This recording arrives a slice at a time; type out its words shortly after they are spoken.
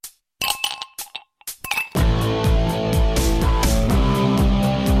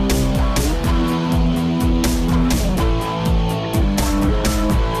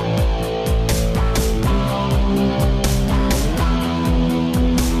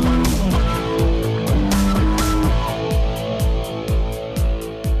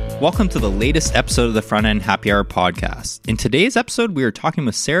Welcome to the latest episode of the Front End Happy Hour podcast. In today's episode, we are talking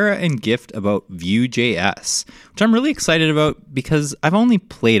with Sarah and Gift about Vue.js, which I'm really excited about because I've only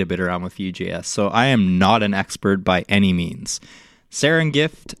played a bit around with Vue.js, so I am not an expert by any means. Sarah and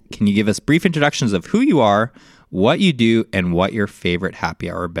Gift, can you give us brief introductions of who you are, what you do, and what your favorite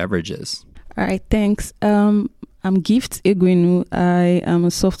happy hour beverage is? All right, thanks. I'm Gift Egwenu. I am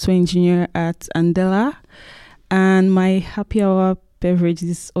a software engineer at Andela, and my happy hour beverage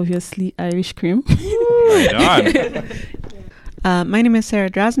is obviously Irish cream. Right on. My name is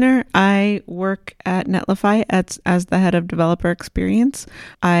Sarah Drasner. I work at Netlify as the head of developer experience.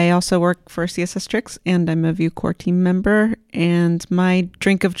 I also work for CSS Tricks, and I'm a Vue core team member. And my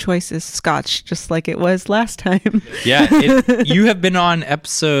drink of choice is scotch, just like it was last time. Yeah, you have been on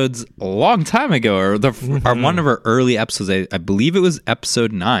episodes a long time ago, or one of our early episodes. I believe it was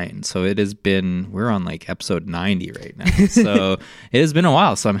episode 9. So we're on like episode 90 right now. So it has been a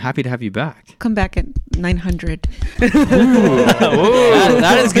while. So I'm happy to have you back. Come back at 900.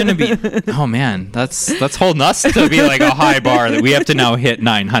 That is going to be, oh man, that's holding us to be like a high bar that we have to now hit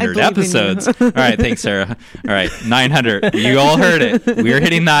 900 episodes. All right, thanks, Sarah. All right, 900. You all heard it. We are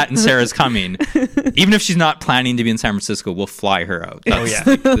hitting that, and Sarah's coming. Even if she's not planning to be in San Francisco, we'll fly her out.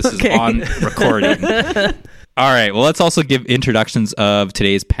 This is on recording. All right, well, let's also give introductions of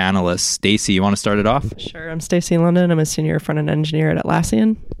today's panelists. Stacy, you want to start it off? Sure, I'm Stacy London. I'm a senior front-end engineer at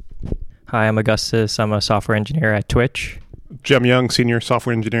Atlassian. Hi, I'm Augustus. I'm a software engineer at Twitch. Jem Young, senior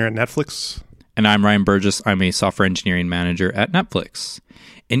software engineer at Netflix. And I'm Ryan Burgess. I'm a software engineering manager at Netflix.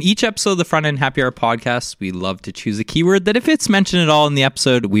 In each episode of the Front End Happy Hour podcast, we love to choose a keyword that if it's mentioned at all in the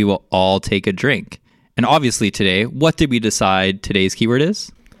episode, we will all take a drink. And obviously today, what did we decide today's keyword is?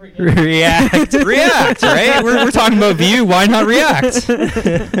 React. React, right? We're talking about Vue. Why not React?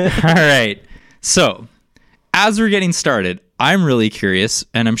 All right. So as we're getting started, I'm really curious,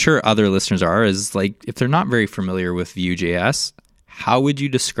 and I'm sure other listeners are, is like, if they're not very familiar with Vue.js, how would you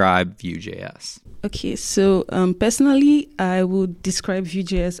describe Vue.js? Okay, so personally, I would describe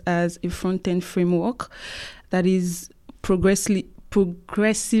Vue.js as a front-end framework that is progressively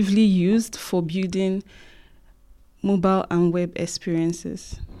used for building mobile and web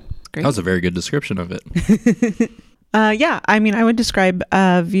experiences. Great. That was a very good description of it. I would describe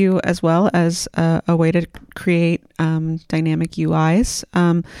Vue as well as a way to create dynamic UIs.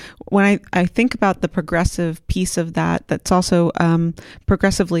 When I think about the progressive piece of that's also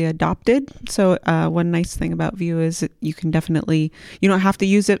progressively adopted. So one nice thing about Vue is you don't have to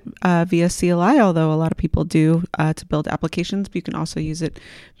use it via CLI, although a lot of people do to build applications, but you can also use it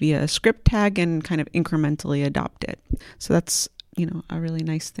via a script tag and kind of incrementally adopt it. So that's a really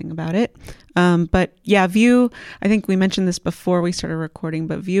nice thing about it. But yeah, Vue, I think we mentioned this before we started recording,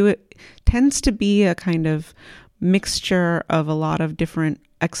 but Vue, it tends to be a kind of mixture of a lot of different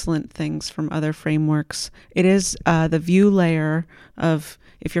excellent things from other frameworks. It is the Vue layer of,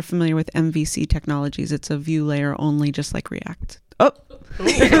 if you're familiar with MVC technologies, it's a Vue layer only, just like React. Oh!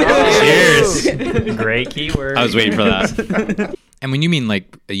 Cheers! Great keyword. I was waiting for that. And when you mean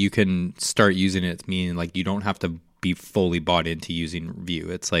like you can start using it, meaning like you don't have to be fully bought into using Vue.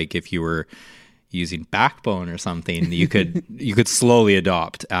 It's like if you were using Backbone or something, you could slowly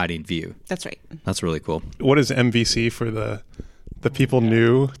adopt adding Vue. That's right. That's really cool. What is MVC for the people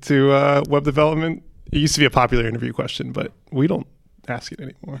new to web development? It used to be a popular interview question, but we don't ask it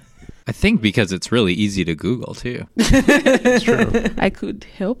anymore. I think because it's really easy to Google too. It's true. I could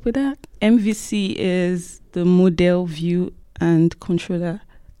help with that. MVC is the model view and controller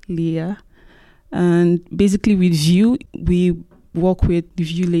layer. And basically with Vue, we work with the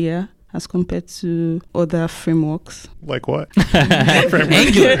Vue layer as compared to other frameworks. Like what?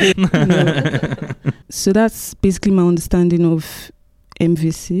 Angular. So that's basically my understanding of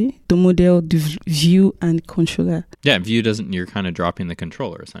MVC, the model, the view, and controller. Yeah, Vue you're kind of dropping the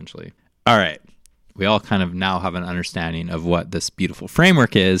controller essentially. All right. We all kind of now have an understanding of what this beautiful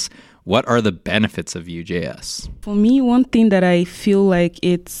framework is. What are the benefits of Vue.js? For me, one thing that I feel like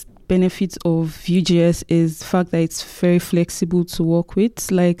it's benefits of Vue.js is the fact that it's very flexible to work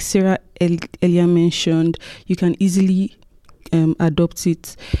with. Like Sarah earlier mentioned, you can easily adopt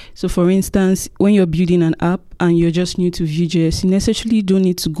it. So for instance, when you're building an app and you're just new to Vue.js, you necessarily don't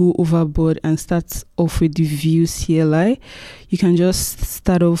need to go overboard and start off with the Vue CLI. You can just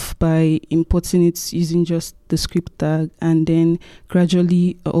start off by importing it using just the script tag and then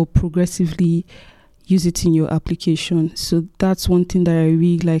gradually or progressively use it in your application. So that's one thing that I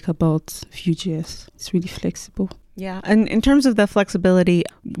really like about Vue.js. It's really flexible. Yeah, and in terms of the flexibility,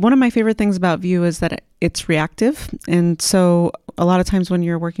 one of my favorite things about Vue is that it's reactive. And so a lot of times when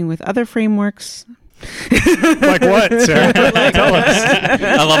you're working with other frameworks, Like what, Sarah? Tell us.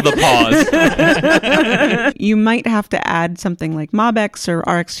 I love the pause. You might have to add something like MobX or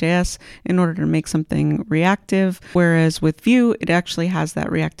RxJS in order to make something reactive, whereas with Vue, it actually has that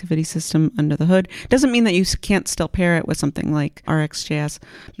reactivity system under the hood. Doesn't mean that you can't still pair it with something like RxJS.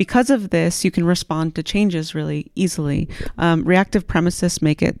 Because of this, you can respond to changes really easily. Reactive premises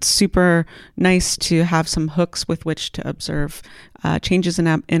make it super nice to have some hooks with which to observe changes in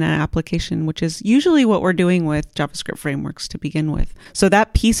an application, which is usually what we're doing with JavaScript frameworks to begin with. So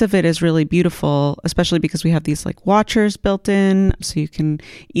that piece of it is really beautiful, especially because we have these like watchers built in, so you can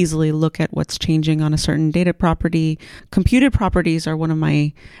easily look at what's changing on a certain data property. Computed properties are one of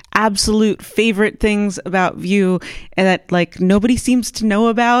my absolute favorite things about Vue, and that like nobody seems to know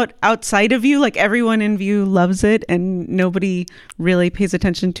about outside of Vue. Like everyone in Vue loves it, and nobody really pays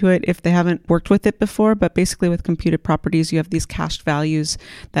attention to it if they haven't worked with it before. But basically with computed properties, you have these cached values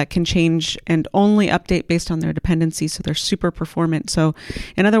that can change and only update based on their dependency, so they're super performant. So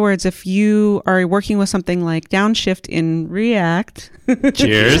in other words, if you are working with something like Downshift in React,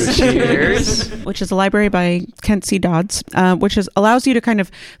 Cheers. which is a library by Kent C. Dodds, which allows you to kind of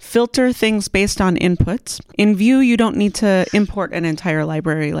filter things based on inputs. In Vue, you don't need to import an entire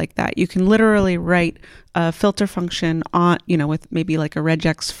library like that. You can literally write a filter function on, with maybe like a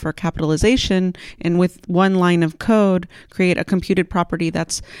regex for capitalization, and with one line of code, create a computed property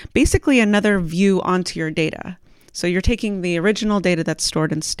that's basically another view onto your data. So you're taking the original data that's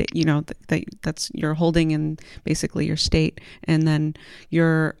stored in state, that's you're holding in basically your state, and then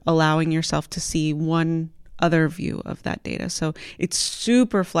you're allowing yourself to see one other view of that data. So it's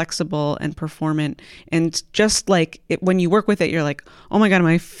super flexible and performant. And just like when you work with it, you're like, oh my God, am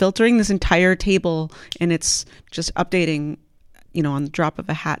I filtering this entire table? And it's just updating, on the drop of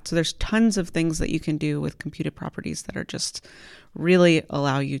a hat. So there's tons of things that you can do with computed properties that are just really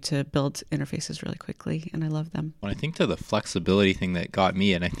allow you to build interfaces really quickly. And I love them. When I think to the flexibility thing that got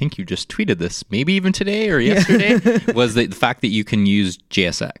me, and I think you just tweeted this, maybe even today or yesterday, was the fact that you can use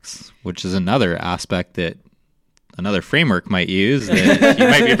JSX, which is another aspect that another framework might use that you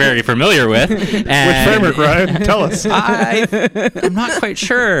might be very familiar with. And Which framework, Ryan? Tell us. I'm not quite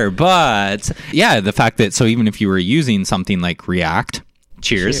sure, but yeah, the fact that, so even if you were using something like React,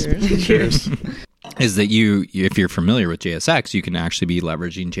 cheers. Is that if you're familiar with JSX, you can actually be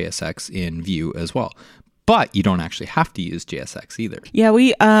leveraging JSX in Vue as well. But you don't actually have to use JSX either. Yeah,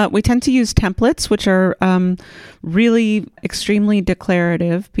 we tend to use templates, which are really extremely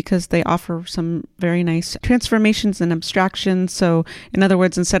declarative because they offer some very nice transformations and abstractions. So in other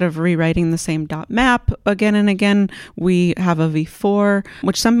words, instead of rewriting the same .map again and again, we have a v4,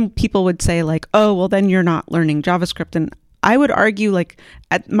 which some people would say like, oh, well, then you're not learning JavaScript. And I would argue, like,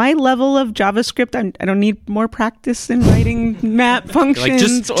 at my level of JavaScript, I don't need more practice in writing map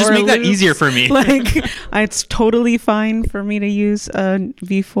functions. Like, just make that easier for me. Like, it's totally fine for me to use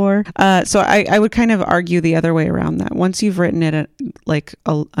V4. So I would kind of argue the other way around that. Once you've written it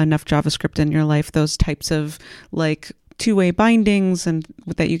enough JavaScript in your life, those types of like two-way bindings and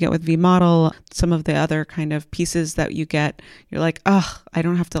that you get with vModel, some of the other kind of pieces that you get, you're like, I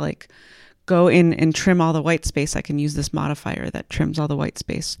don't have to like go in and trim all the white space. I can use this modifier that trims all the white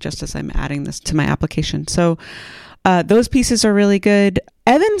space just as I'm adding this to my application. So those pieces are really good.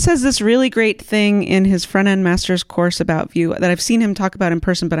 Evan says this really great thing in his front-end master's course about Vue that I've seen him talk about in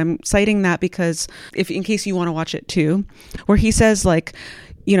person, but I'm citing that because in case you want to watch it too, where he says like,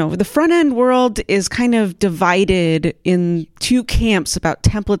 the front-end world is kind of divided in two camps about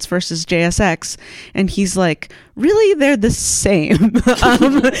templates versus JSX. And he's like, really, they're the same.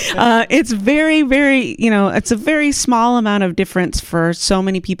 It's very, very, it's a very small amount of difference for so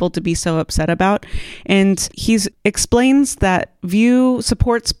many people to be so upset about. And he explains that Vue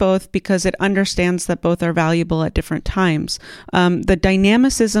supports both because it understands that both are valuable at different times. The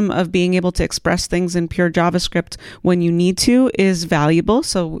dynamicism of being able to express things in pure JavaScript when you need to is valuable.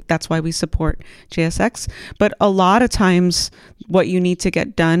 So that's why we support JSX. But a lot of times what you need to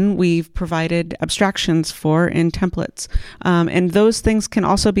get done, we've provided abstractions for in templates. And those things can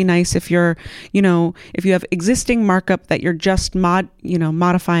also be nice if you're, if you have existing markup that you're just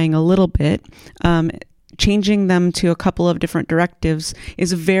modifying a little bit. Changing them to a couple of different directives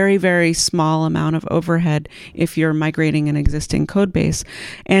is a very, very small amount of overhead if you're migrating an existing code base.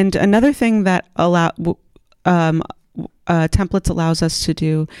 And another thing that templates allows us to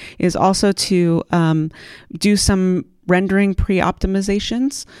do is also to do some rendering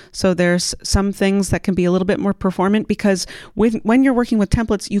pre-optimizations. So there's some things that can be a little bit more performant because when you're working with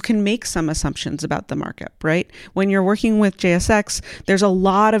templates, you can make some assumptions about the markup, right? When you're working with JSX, there's a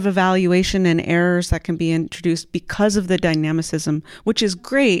lot of evaluation and errors that can be introduced because of the dynamicism, which is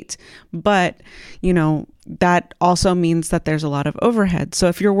great, but that also means that there's a lot of overhead. So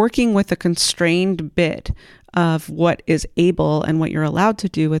if you're working with a constrained bit of what is able and what you're allowed to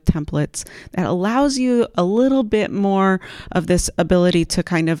do with templates, that allows you a little bit more of this ability to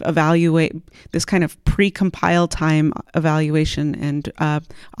kind of evaluate this kind of pre-compile time evaluation and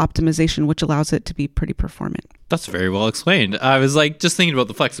optimization, which allows it to be pretty performant. That's very well explained. I was like just thinking about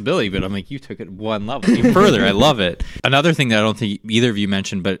the flexibility, but I'm like, you took it one level even further. I love it. Another thing that I don't think either of you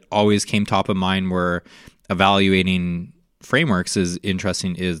mentioned, but always came top of mind were evaluating frameworks is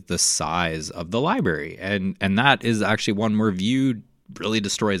interesting is the size of the library. And that is actually one where Vue really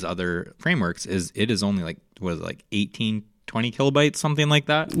destroys other frameworks is it is only like 18, 20 kilobytes, something like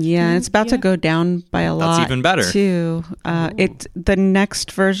that. Yeah, it's about to go down by a lot. That's even better. Too. The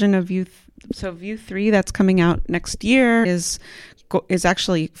next version of Vue, so Vue 3 that's coming out next year is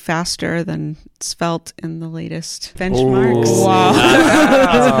actually faster than Svelte in the latest benchmarks. Oh, wow.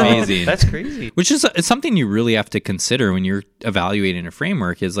 That's amazing. That's crazy. Which is it's something you really have to consider when you're evaluating a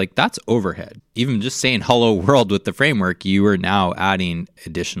framework is like that's overhead. Even just saying hello world with the framework, you are now adding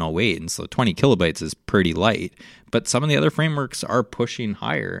additional weight. And so 20 kilobytes is pretty light. But some of the other frameworks are pushing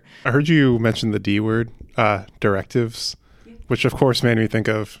higher. I heard you mention the D word, directives, which of course made me think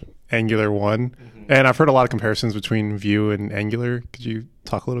of Angular 1. And I've heard a lot of comparisons between Vue and Angular. Could you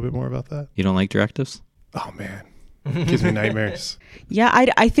talk a little bit more about that? You don't like directives? Oh, man. It gives me nightmares. Yeah,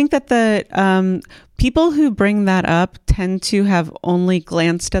 I think that the people who bring that up tend to have only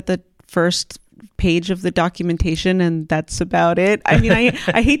glanced at the first page of the documentation, and that's about it. I mean,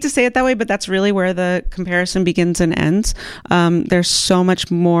 I hate to say it that way, but that's really where the comparison begins and ends. There's so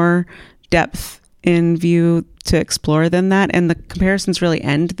much more depth in Vue to explore than that, and the comparisons really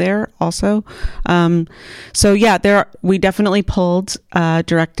end there also. So yeah, we definitely pulled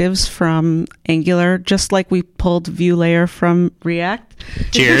directives from Angular, just like we pulled Vue Layer from React.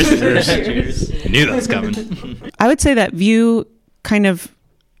 Cheers. Cheers. Knew that was coming. I would say that Vue kind of,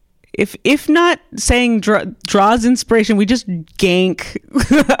 if not saying draws inspiration, we just gank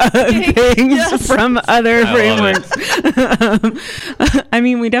things from other frameworks. I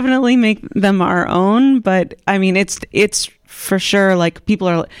mean, we definitely make them our own, but I mean, it's for sure like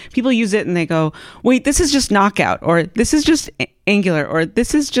people use it and they go, wait, this is just Knockout, or this is just Angular, or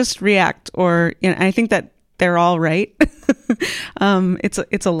this is just React, or I think that they're all right.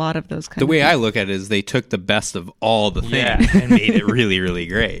 It's a lot of those kinds. The way I look at it is they took the best of all the things and made it really, really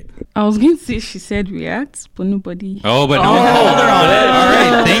great. I was going to say she said React, but nobody. Oh, but no one called her on it. All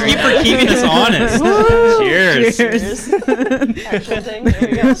right. Thank you for keeping us honest. Cheers. Actual thing. There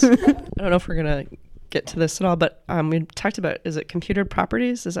you go. I don't know if we're going to get to this at all, but we talked about, is it computed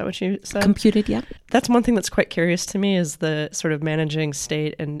properties? Is that what you said? Computed, yeah. That's one thing that's quite curious to me is the sort of managing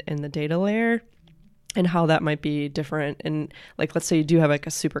state and the data layer, and how that might be different. And like, let's say you do have like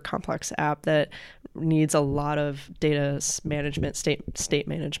a super complex app that needs a lot of data management, state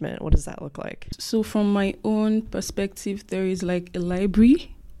management. What does that look like? So from my own perspective, there is like a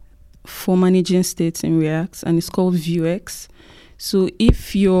library for managing states in React, and it's called Vuex. So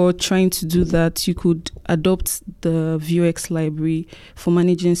if you're trying to do that, you could adopt the Vuex library for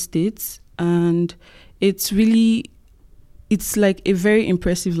managing states, and it's like a very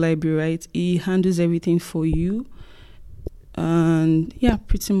impressive library, right? It handles everything for you. And yeah,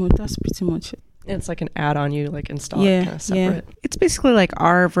 that's pretty much it. It's like an add-on you like install it kind of separate. Yeah. It's basically like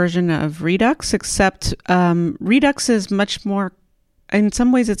our version of Redux, except Redux is much more, in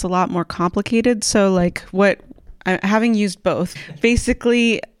some ways it's a lot more complicated. So like having used both,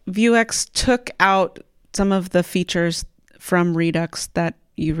 basically Vuex took out some of the features from Redux that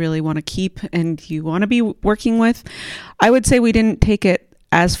you really want to keep and you want to be working with. I would say we didn't take it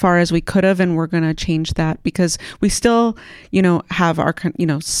as far as we could have, and we're going to change that because we still, have our,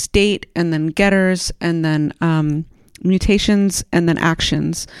 state and then getters and then mutations and then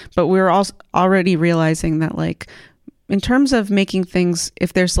actions. But we're also already realizing that like, in terms of making things,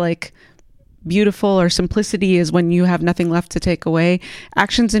 if there's like beautiful or simplicity is when you have nothing left to take away,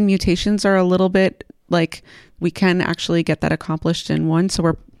 actions and mutations are a little bit like, we can actually get that accomplished in one. So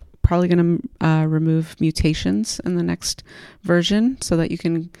we're probably going to remove mutations in the next version so that you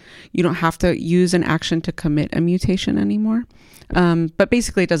don't have to use an action to commit a mutation anymore. But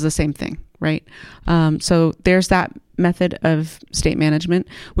basically it does the same thing, right? So there's that method of state management.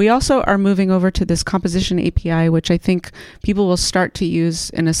 We also are moving over to this composition API, which I think people will start to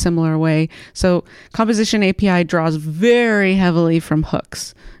use in a similar way. So composition API draws very heavily from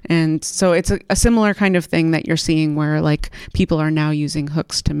hooks. And so it's a similar kind of thing that you're seeing where like people are now using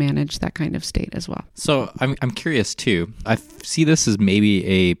hooks to manage that kind of state as well. So I'm curious too. I see this as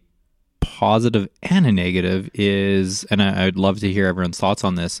maybe a positive and a negative is, and I'd love to hear everyone's thoughts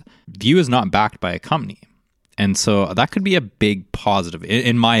on this. Vue is not backed by a company. And so that could be a big positive.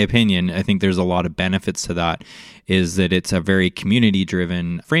 In my opinion, I think there's a lot of benefits to that, is that it's a very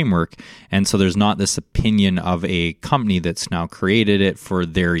community-driven framework. And so there's not this opinion of a company that's now created it for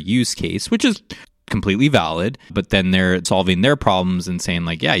their use case, which is completely valid, but then they're solving their problems and saying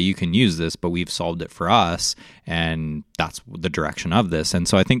like, yeah, you can use this, but we've solved it for us, and that's the direction of this. And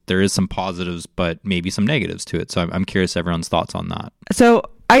so I think there is some positives, but maybe some negatives to it. So I'm curious everyone's thoughts on that. So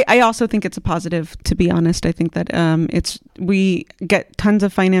I also think it's a positive, to be honest. I think that we get tons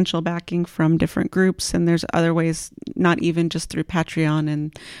of financial backing from different groups, and there's other ways, not even just through Patreon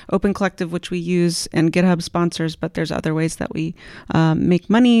and Open Collective, which we use, and GitHub sponsors, but there's other ways that we make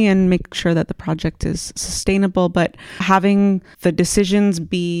money and make sure that the project is sustainable. But having the decisions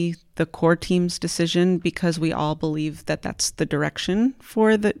be the core team's decision, because we all believe that that's the direction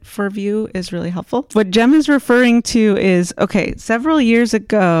for Vue, is really helpful. What Jem is referring to is, okay, several years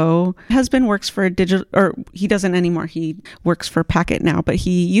ago, husband works for he doesn't anymore. He works for Packet now, but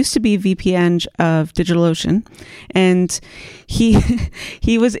he used to be VP Eng of DigitalOcean, and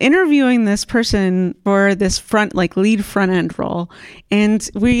he was interviewing this person for this lead front end role, and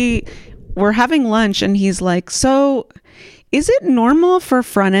we were having lunch, and he's like, so is it normal for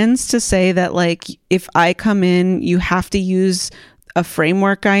front ends to say that, like, if I come in, you have to use a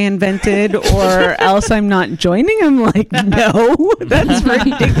framework I invented or else I'm not joining? I'm like, no, that's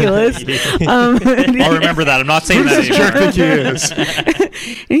ridiculous. I'll remember that. I'm not saying that anymore. He is.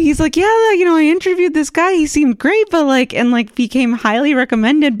 And he's like, yeah, I interviewed this guy. He seemed great, but became highly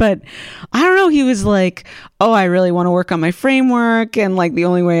recommended. But I don't know. He was like, oh, I really want to work on my framework. And like, the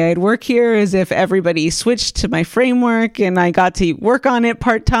only way I'd work here is if everybody switched to my framework and I got to work on it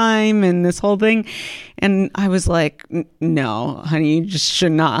part-time and this whole thing. And I was like, no, honey, you just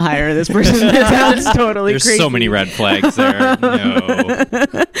should not hire this person. That sounds totally There's crazy. so many red flags there.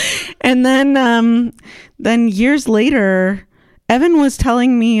 No. And then years later, Evan was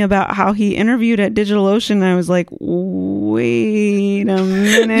telling me about how he interviewed at DigitalOcean. And I was like, wait a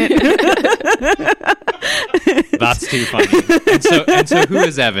minute. That's too funny. And so who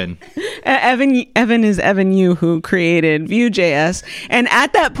is Evan? Evan is Evan Yu, who created Vue.js. And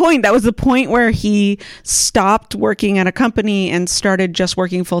at that point, that was the point where he stopped working at a company and started just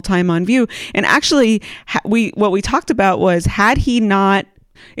working full time on Vue. And actually, what we talked about was, had he not,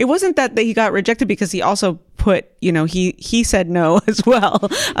 it wasn't that he got rejected because he also put, he said no as well.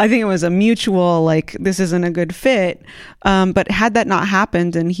 I think it was a mutual, like, this isn't a good fit. But had that not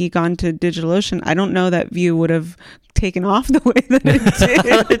happened and he gone to DigitalOcean, I don't know that Vue would have taken off the way that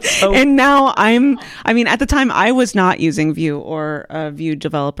it did. And now at the time I was not using Vue or a Vue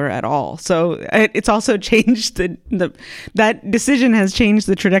developer at all. So it's also changed that decision has changed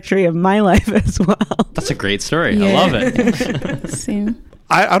the trajectory of my life as well. That's a great story. Yeah. I love it. Same.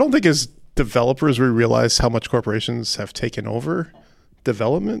 I don't think as developers we realize how much corporations have taken over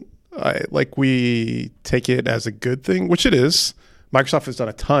development. We take it as a good thing, which it is. Microsoft has done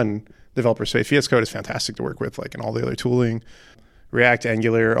a ton developer space. VS Code is fantastic to work with, and all the other tooling. React,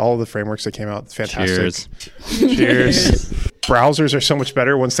 Angular, all of the frameworks that came out, it's fantastic. Cheers. Browsers are so much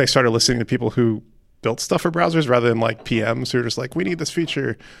better once they started listening to people who built stuff for browsers rather than PMs who are just like, we need this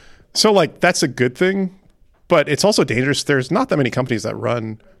feature. So that's a good thing. But it's also dangerous. There's not that many companies that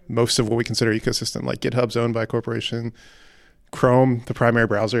run most of what we consider ecosystem. Like GitHub's owned by a corporation. Chrome, the primary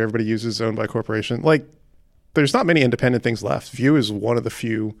browser everybody uses, is owned by a corporation. There's not many independent things left. Vue is one of the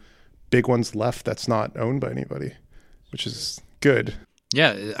few big ones left that's not owned by anybody, which is good.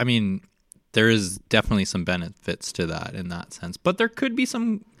 Yeah, I mean, there is definitely some benefits to that in that sense. But there could be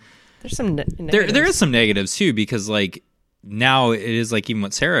some... There's some negatives. There is some negatives too, because now it is even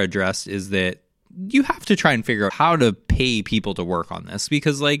what Sarah addressed, is that you have to try and figure out how to pay people to work on this,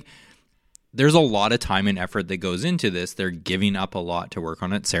 because there's a lot of time and effort that goes into this. They're giving up a lot to work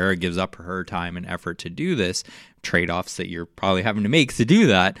on it. Sarah gives up her time and effort to do this, trade-offs that you're probably having to make to do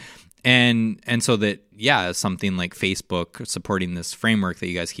that. And so that, yeah, something like Facebook supporting this framework that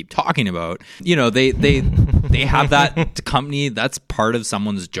you guys keep talking about, they have that company, that's part of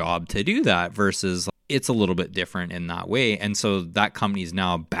someone's job to do that, versus it's a little bit different in that way. And so that company's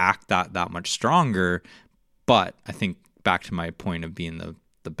now backed that much stronger. But I think back to my point of being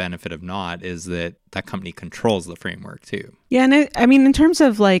the benefit of not is that that company controls the framework too. Yeah, and I mean, in terms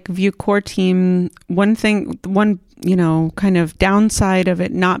of like Vue core team, one kind of downside of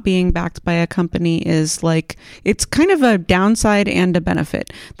it not being backed by a company is like it's kind of a downside and a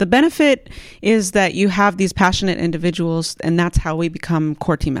benefit. The benefit is that you have these passionate individuals, and that's how we become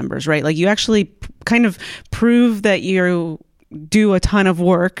core team members, right? Like you actually kind of prove that you do a ton of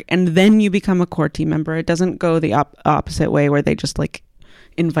work, and then you become a core team member. It doesn't go the opposite way where they just like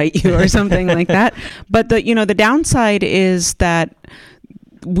invite you or something like that. But the downside is that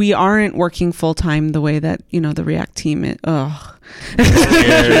we aren't working full time the way that the React team is.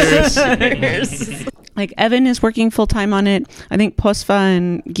 Like Evan is working full time on it. I think Posfa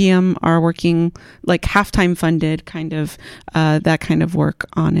and Guillaume are working like half-time funded kind of that kind of work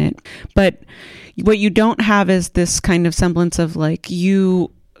on it. But what you don't have is this kind of semblance of like you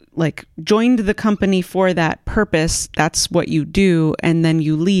like joined the company for that purpose. That's what you do, and then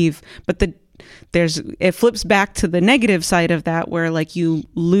you leave. But it flips back to the negative side of that, where like you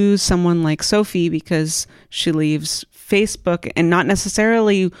lose someone like Sophie because she leaves Facebook and not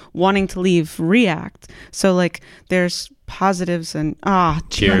necessarily wanting to leave React. So like there's positives and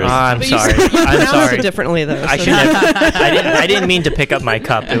cheers. I'm But sorry. You I'm sorry. it differently though. I so- should have. I didn't mean to pick up my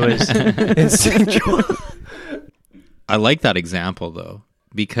cup. It was instinctual. I like that example though,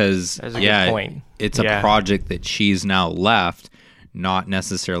 because That's a good point. it's a Yeah. project that she's now left, not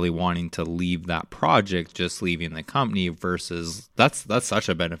necessarily wanting to leave that project, just leaving the company versus that's such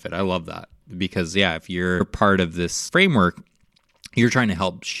a benefit. I love that because if you're part of this framework, you're trying to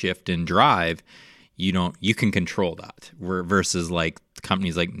help shift and drive. You can control that versus like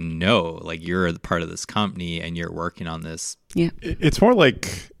companies like, no, like you're a part of this company and you're working on this. yeah. It's more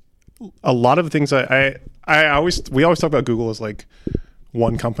like a lot of the things we always talk about Google as like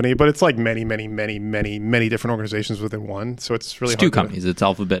one company, but it's like many different organizations within one. So it's really It's two hard to- companies. It's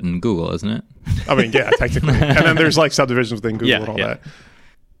Alphabet and Google, isn't it? I mean, yeah, technically. And then there's like subdivisions within Google and all that.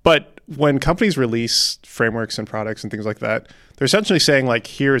 But when companies release frameworks and products and things like that, they're essentially saying like,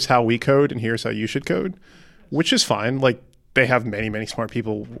 here's how we code and here's how you should code, which is fine. Like they have many smart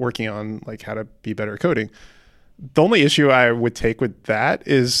people working on like how to be better at coding. The only issue I would take with that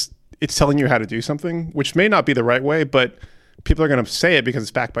is it's telling you how to do something, which may not be the right way, but people are going to say it because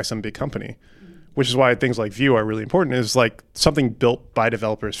it's backed by some big company, which is why things like Vue are really important. Is like something built by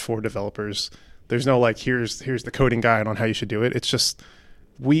developers for developers. There's no like, here's the coding guide on how you should do it. It's just,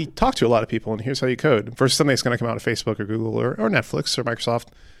 we talk to a lot of people and here's how you code versus something that's going to come out of Facebook or Google or Netflix or Microsoft.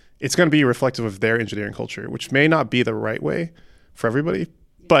 It's going to be reflective of their engineering culture, which may not be the right way for everybody,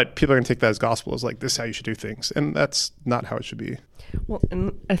 but people are going to take that as gospel, as like, this is how you should do things. And that's not how it should be. Well,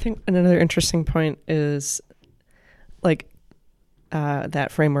 and I think another interesting point is like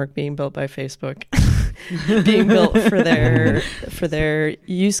that framework being built by Facebook, being built for their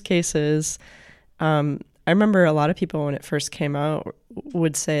use cases. I remember a lot of people when it first came out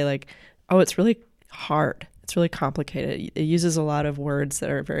would say like, oh, it's really hard. It's really complicated. It uses a lot of words that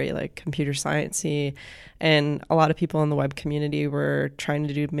are very like computer science-y, and a lot of people in the web community were trying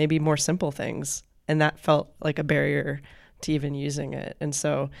to do maybe more simple things, and that felt like a barrier to even using it. And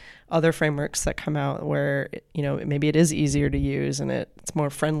so other frameworks that come out where, maybe it is easier to use and it's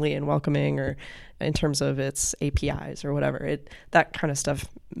more friendly and welcoming, or in terms of its APIs or whatever, that kind of stuff,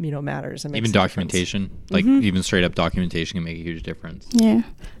 matters. And makes Even a difference. documentation, like even straight up documentation can make a huge difference. Yeah.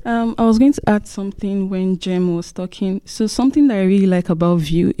 I was going to add something when Jem was talking. So something that I really like about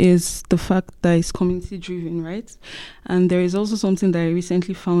Vue is the fact that it's community driven, right? And there is also something that I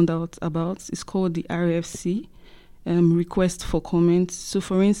recently found out about. It's called the RFC, request for comments. So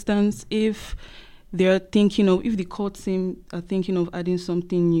for instance, if they're thinking of, if the core team are thinking of adding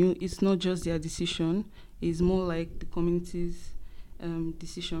something new, it's not just their decision, it's more like the community's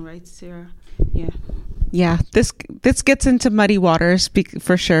decision, right, Sarah? Yeah. This gets into muddy waters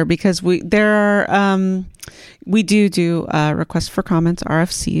for sure, because we do requests for comments,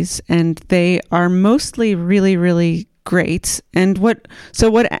 RFCs, and they are mostly really, really great. And what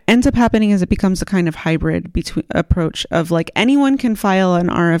ends up happening is it becomes a kind of hybrid approach of like anyone can file an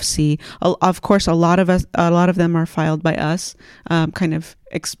RFC. Of course, a lot of them are filed by us, kind of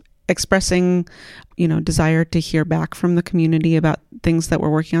expressing, desire to hear back from the community about things that we're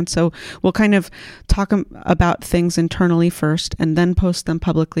working on. So we'll kind of talk about things internally first and then post them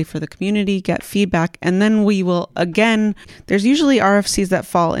publicly for the community, get feedback. And then we will, again, there's usually RFCs that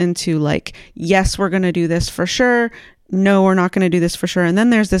fall into like, yes, we're going to do this for sure. No, we're not going to do this for sure. And then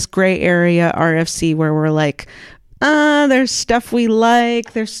there's this gray area RFC where we're like, there's stuff we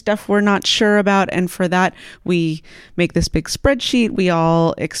like, there's stuff we're not sure about. And for that, we make this big spreadsheet. We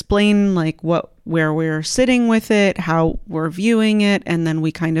all explain like what where we're sitting with it, how we're viewing it, and then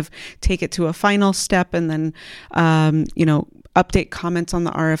we kind of take it to a final step, and then update comments on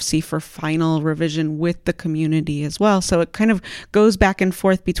the RFC for final revision with the community as well. So it kind of goes back and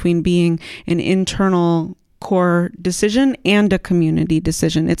forth between being an internal core decision and a community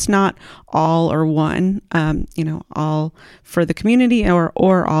decision. It's not all or one, all for the community or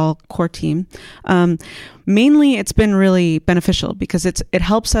all core team. Mainly, it's been really beneficial because it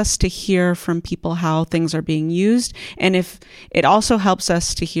helps us to hear from people how things are being used, and if it also helps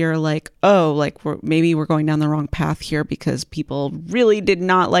us to hear maybe we're going down the wrong path here because people really did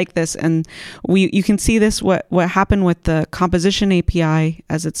not like this, and you can see this what happened with the composition API,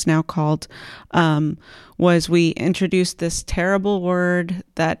 as it's now called. Was we introduced this terrible word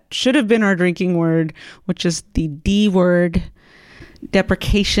that should have been our drinking word, which is the D word,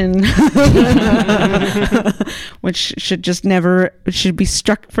 deprecation, which should be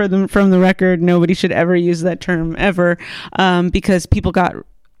struck from the record. Nobody should ever use that term ever, because people got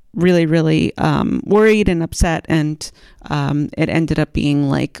really, really worried and upset, and it ended up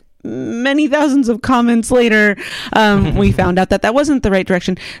being like many thousands of comments later. We found out that wasn't the right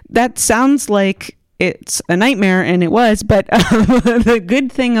direction. That sounds like it's a nightmare, and it was, but the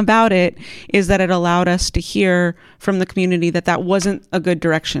good thing about it is that it allowed us to hear from the community that wasn't a good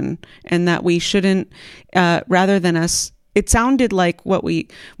direction, and that we shouldn't, rather than us, it sounded like what we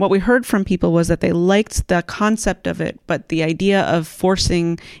heard from people was that they liked the concept of it, but the idea of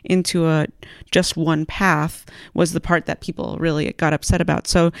forcing into just one path was the part that people really got upset about.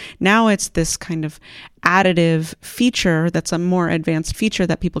 So now it's this kind of additive feature that's a more advanced feature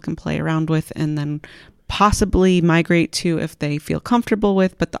that people can play around with and then possibly migrate to if they feel comfortable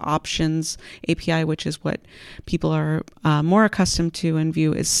with, but the options API, which is what people are more accustomed to and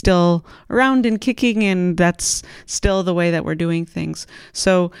Vue, is still around and kicking, and that's still the way that we're doing things.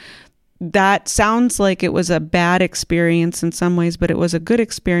 So that sounds like it was a bad experience in some ways, but it was a good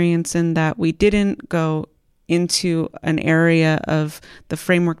experience in that we didn't go into an area of the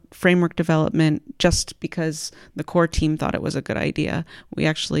framework development just because the core team thought it was a good idea. We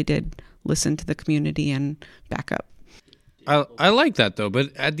actually did listen to the community and back up. I like that though,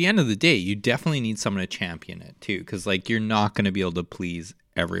 but at the end of the day, you definitely need someone to champion it too, because you're not going to be able to please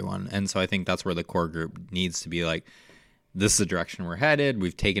everyone, and so I think that's where the core group needs to be like, this is the direction we're headed.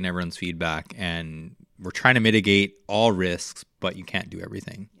 We've taken everyone's feedback, and we're trying to mitigate all risks, but you can't do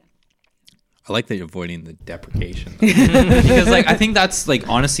everything. I like that you're avoiding the deprecation because I think that's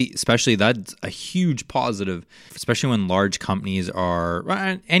honestly, especially that's a huge positive, especially when large companies are,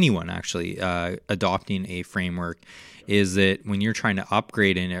 anyone actually, adopting a framework, is that when you're trying to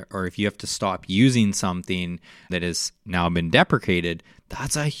upgrade in it, or if you have to stop using something that has now been deprecated,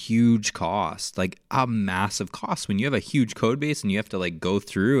 that's a huge cost, a massive cost. When you have a huge code base and you have to go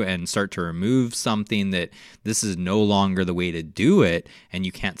through and start to remove something that this is no longer the way to do it, and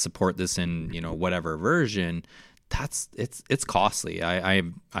you can't support this in whatever version, it's costly.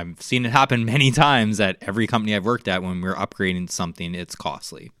 I've seen it happen many times at every company I've worked at. When we're upgrading something, it's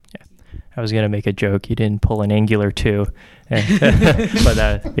costly. Yeah, I was gonna make a joke. You didn't pull an Angular 2, but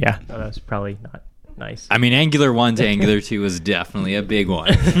that's probably not nice. I mean, Angular 1 to Angular 2 was definitely a big one.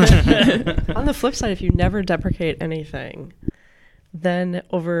 On the flip side, if you never deprecate anything, then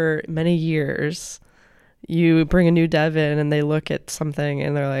over many years, you bring a new dev in and they look at something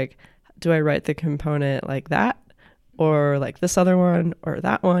and they're like, do I write the component like that? Or like this other one or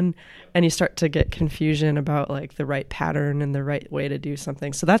that one? And you start to get confusion about the right pattern and the right way to do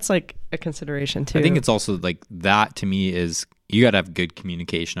something. So that's a consideration too. I think it's also that to me is, you got to have good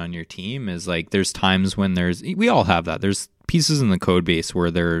communication on your team. Is there's times when we all have that. There's pieces in the code base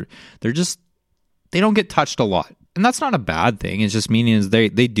where they don't get touched a lot. And that's not a bad thing. It's just meaning is they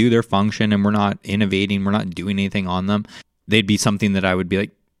do their function and we're not innovating. We're not doing anything on them. They'd be something that I would be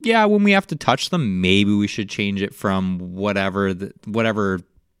like, yeah, when we have to touch them, maybe we should change it from whatever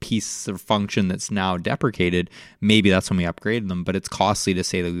piece of function that's now deprecated. Maybe that's when we upgrade them. But it's costly to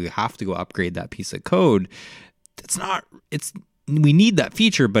say that we have to go upgrade that piece of code. We need that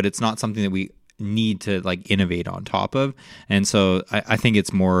feature, but it's not something that we need to innovate on top of. And so I think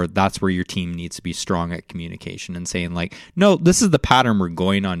it's more, that's where your team needs to be strong at communication and saying no, this is the pattern we're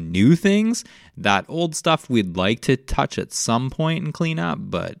going on, new things. That old stuff we'd like to touch at some point and clean up,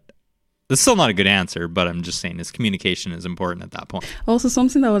 but that's still not a good answer. But I'm just saying communication is important at that point. Also,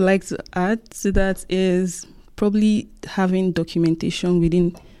 something I would like to add to that is probably having documentation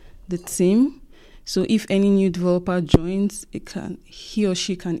within the team. So if any new developer joins, he or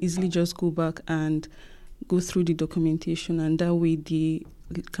she can easily just go back and go through the documentation, and that way they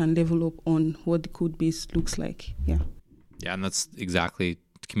can level up on what the code base looks like. Yeah. Yeah, and that's exactly,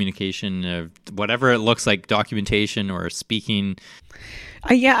 communication, whatever it looks like, documentation or speaking?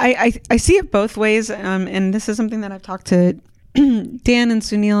 I see it both ways, and this is something that I've talked to Dan and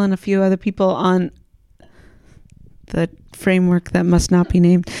Sunil and a few other people on the framework that must not be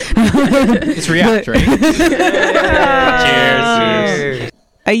named. It's React, right? Cheers.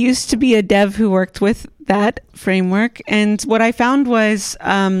 I used to be a dev who worked with that framework, and what I found was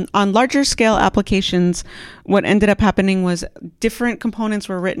on larger scale applications, what ended up happening was different components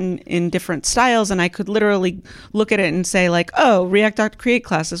were written in different styles, and I could literally look at it and say like, oh, React.create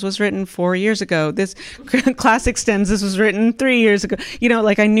class, this was written 4 years ago. This class extends, this was written 3 years ago.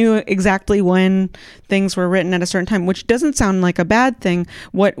 Like I knew exactly when things were written at a certain time, which doesn't sound like a bad thing.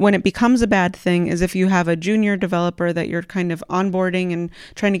 When it becomes a bad thing is if you have a junior developer that you're kind of onboarding and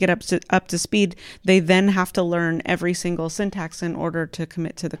trying to get up to speed, they then have to learn every single syntax in order to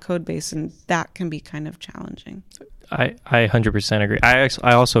commit to the code base, and that can be kind of challenging. I 100% agree.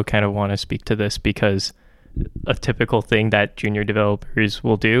 I also kind of want to speak to this because a typical thing that junior developers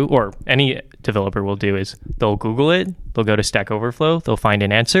will do, or any developer will do, is they'll Google it, they'll go to Stack Overflow, they'll find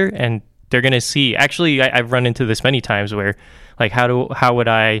an answer, and they're going to see, actually, I've run into this many times where, like, how would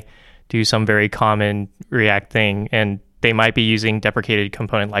I do some very common React thing, and they might be using deprecated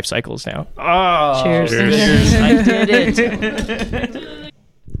component lifecycles now. Oh, cheers. I did it.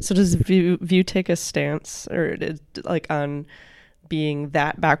 So does Vue take a stance or like on being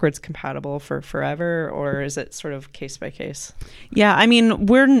that backwards compatible for forever, or is it sort of case by case? Yeah, I mean,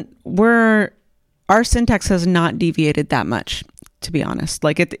 our syntax has not deviated that much, to be honest.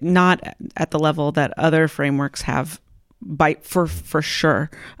 Like it not at the level that other frameworks have for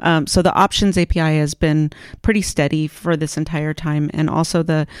sure. So the options API has been pretty steady for this entire time. And also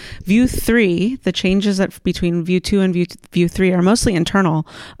the Vue 3, the changes between Vue 2 and Vue 3 are mostly internal.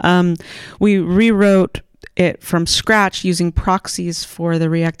 We rewrote it from scratch using proxies for the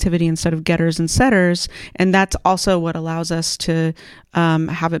reactivity instead of getters and setters. And that's also what allows us to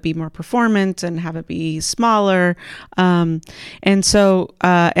have it be more performant and have it be smaller. And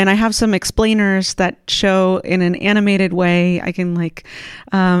I have some explainers that show in an animated way. I can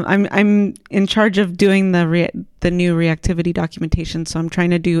I'm in charge of doing the new reactivity documentation. So I'm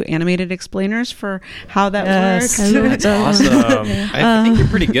trying to do animated explainers for how that works. That's awesome. I think you're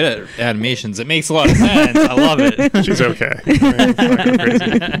pretty good at animations. It makes a lot of sense. I love it. She's okay.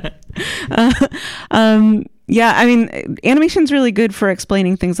 Yeah, I mean, animation's really good for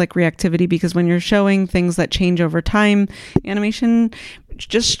explaining things like reactivity, because when you're showing things that change over time, animation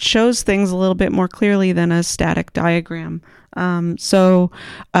just shows things a little bit more clearly than a static diagram. So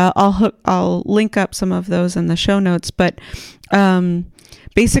I'll link up some of those in the show notes, but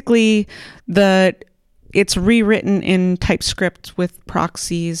basically it's rewritten in TypeScript with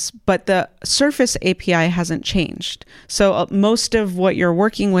proxies, but the Surface API hasn't changed. So most of what you're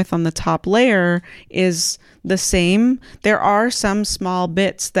working with on the top layer is the same. There are some small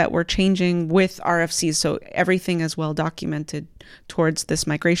bits that we're changing with RFCs, so everything is well documented towards this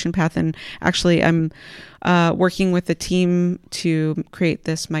migration path. And actually, I'm working with the team to create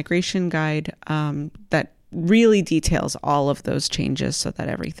this migration guide that really details all of those changes so that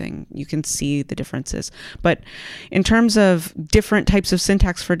you can see the differences. But in terms of different types of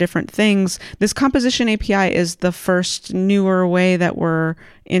syntax for different things, this composition API is the first newer way that we're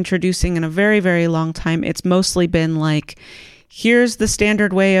introducing in a very, very long time. It's mostly been like, here's the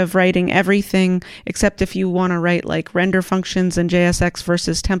standard way of writing everything, except if you want to write like render functions and JSX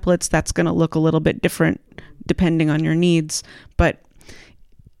versus templates, that's going to look a little bit different depending on your needs. But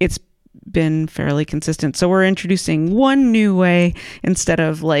it's been fairly consistent. So we're introducing one new way instead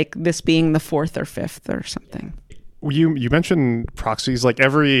of like this being the fourth or fifth or something. You mentioned proxies.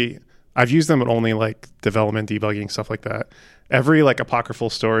 I've used them in only like development, debugging, stuff like that. Every like apocryphal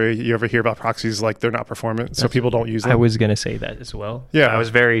story you ever hear about proxies, like they're not performant, so people don't use them. I was going to say that as well. Yeah. I was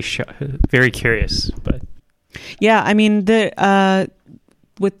very curious, but yeah, I mean,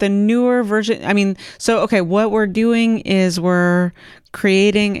 with the newer version, what we're doing is we're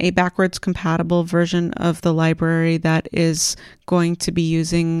creating a backwards compatible version of the library that is going to be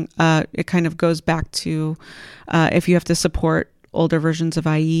using, it kind of goes back to if you have to support older versions of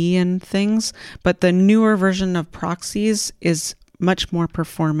IE and things, but the newer version of proxies is much more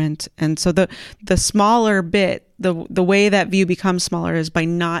performant. And so the smaller bit, the way that Vue becomes smaller is by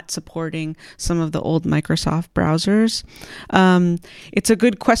not supporting some of the old Microsoft browsers. It's a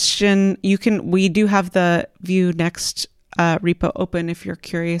good question. We do have the Vue Next repo open if you're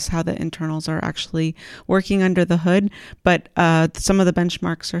curious how the internals are actually working under the hood, but some of the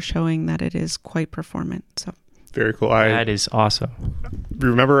benchmarks are showing that it is quite performant. So Very cool. That is awesome.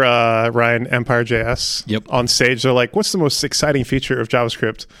 Remember Ryan, Empire.js? Yep. On stage, they're like, what's the most exciting feature of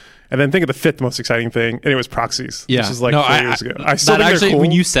JavaScript? And then think of the fifth most exciting thing, and it was proxies. Yeah. This is like 4 years ago. I still that think actually, they're cool,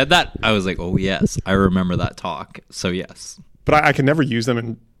 when you said that, I was like, oh, yes, I remember that talk. So, yes. but I can never use them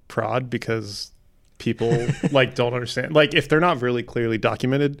in prod because people like don't understand. Like if they're not really clearly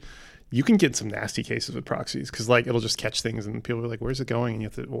documented, you can get some nasty cases with proxies because like it'll just catch things and people are like, where's it going? And you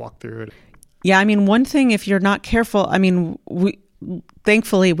have to walk through it. Yeah, I mean, one thing, if you're not careful, I mean,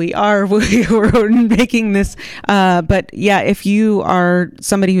 thankfully we're making this, but yeah, if you are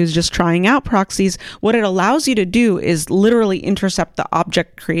somebody who's just trying out proxies, what it allows you to do is literally intercept the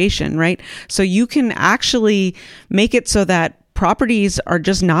object creation, right? So you can actually make it so that properties are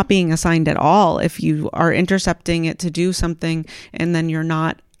just not being assigned at all if you are intercepting it to do something and then you're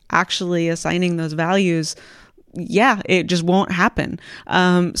not actually assigning those values. Yeah, it just won't happen.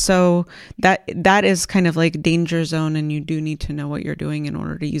 So that is kind of like danger zone, and you do need to know what you're doing in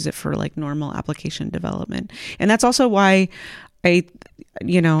order to use it for like normal application development. And that's also why I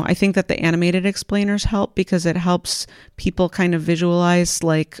think that the animated explainers help, because it helps people kind of visualize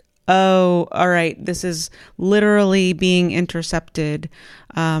like, oh, all right, this is literally being intercepted,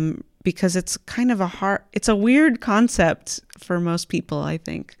 because it's kind of it's a weird concept for most people, I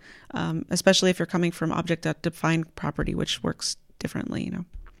think. Especially if you're coming from object-defined property, which works differently,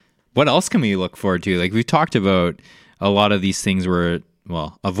 What else can we look forward to? Like we've talked about a lot of these things where,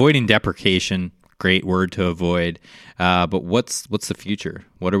 well, avoiding deprecation, great word to avoid. But what's the future?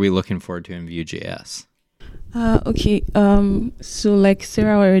 What are we looking forward to in Vue.js? Okay. So like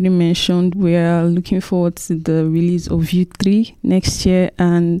Sarah already mentioned, we are looking forward to the release of Vue 3 next year,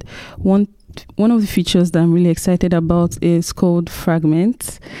 and one of the features that I'm really excited about is called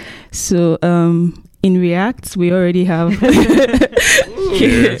fragments. So in React, we already have...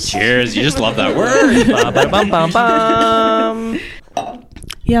 Cheers. You just love that word.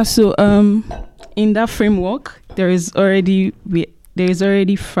 Yeah, so in that framework, there is already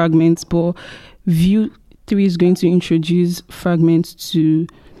fragments, but Vue 3 is going to introduce fragments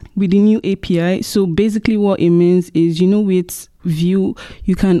with the new API. So basically what it means is, with Vue,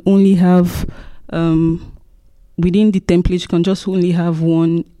 you can only have, within the template, you can just only have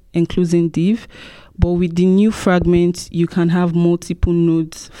one enclosing div. But with the new fragments, you can have multiple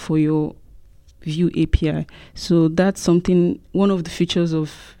nodes for your Vue API. So that's one of the features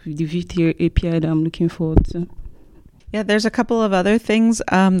of the Vue 3 API that I'm looking forward to. Yeah, there's a couple of other things.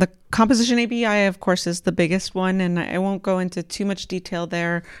 The composition API, of course, is the biggest one, and I won't go into too much detail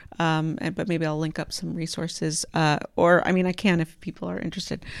there, but maybe I'll link up some resources, or I mean, I can if people are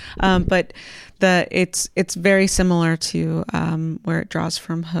interested. But it's very similar to where it draws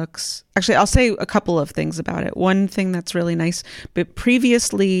from hooks. Actually, I'll say a couple of things about it. One thing that's really nice, but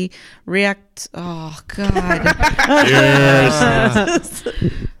previously React, oh God. Cheers.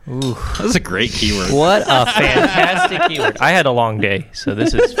 Ooh, that's a great keyword. What a fantastic keyword. I had a long day, so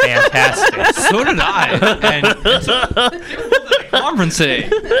this is fantastic. So did I. And it's a conference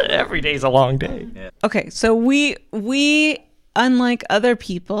day. Every day's a long day. Yeah. Okay, so we unlike other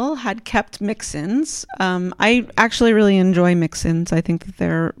people had kept mixins. I actually really enjoy mixins. I think that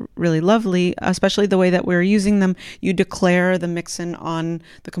they're really lovely, especially the way that we're using them. You declare the mixin on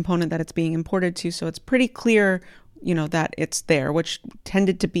the component that it's being imported to, so it's pretty clear that it's there, which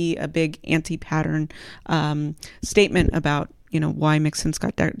tended to be a big anti-pattern statement about why mixins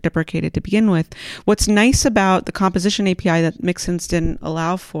got deprecated to begin with. What's nice about the composition API that mixins didn't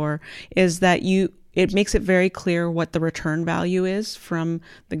allow for is that it makes it very clear what the return value is from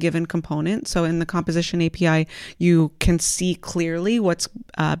the given component. So in the composition API, you can see clearly what's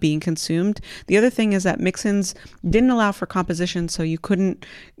being consumed. The other thing is that mixins didn't allow for composition, so you couldn't,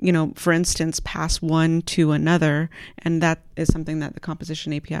 for instance, pass one to another, and that is something that the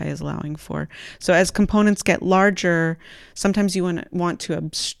composition API is allowing for. So as components get larger, sometimes you want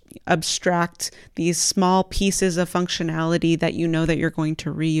to abstract these small pieces of functionality that that you're going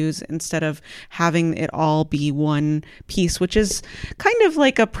to reuse, instead of having it all be one piece, which is kind of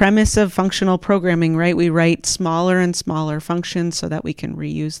like a premise of functional programming, right? We write smaller and smaller functions so that we can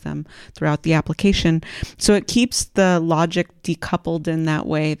reuse them throughout the application. So it keeps the logic decoupled in that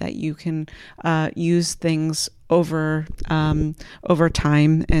way that you can use things over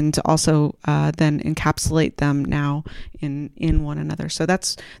time, and also then encapsulate them now in one another. So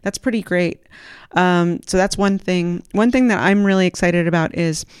that's pretty great. So that's one thing. One thing that I'm really excited about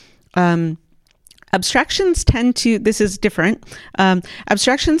is abstractions tend to, this is different.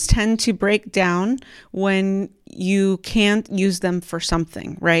 Abstractions tend to break down when you can't use them for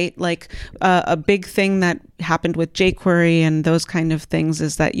something, right? Like a big thing that happened with jQuery and those kind of things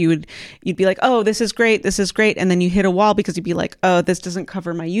is that you'd be like, oh, this is great, and then you hit a wall because you'd be like, oh, this doesn't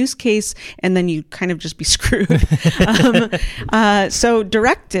cover my use case, and then you kind of just be screwed. So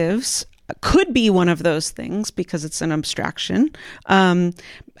directives could be one of those things because it's an abstraction.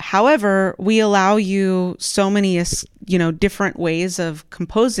 However, we allow you so many, different ways of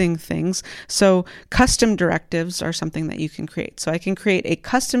composing things. So custom directives are something that you can create. So I can create a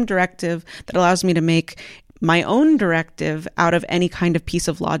custom directive that allows me to make my own directive out of any kind of piece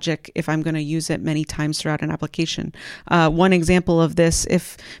of logic if I'm going to use it many times throughout an application. One example of this,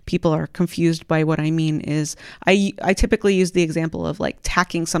 if people are confused by what I mean, is I typically use the example of like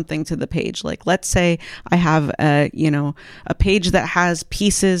tacking something to the page. Like, let's say I have a page that has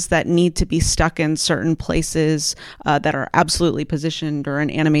pieces that need to be stuck in certain places that are absolutely positioned, or an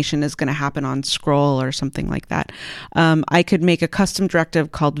animation is going to happen on scroll or something like that. I could make a custom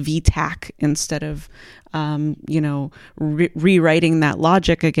directive called vtack instead of rewriting that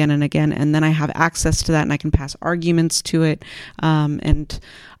logic again and again, and then I have access to that, and I can pass arguments to it, and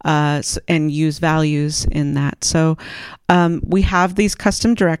use values in that. So we have these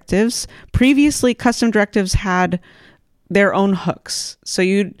custom directives. Previously, custom directives had their own hooks. So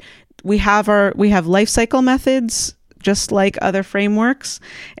we have lifecycle methods, just like other frameworks,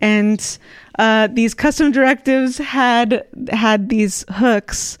 and these custom directives had these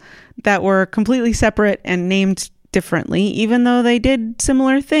hooks that were completely separate and named differently, even though they did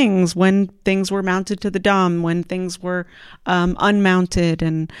similar things when things were mounted to the DOM, when things were unmounted.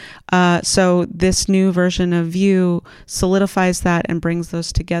 And so this new version of Vue solidifies that and brings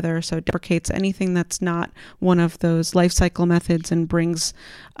those together. So it deprecates anything that's not one of those lifecycle methods and brings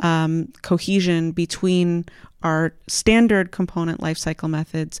cohesion between our standard component lifecycle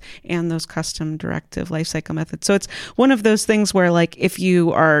methods and those custom directive lifecycle methods. So it's one of those things where, like, if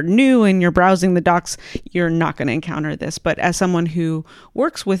you are new and you're browsing the docs, you're not going to encounter this. But as someone who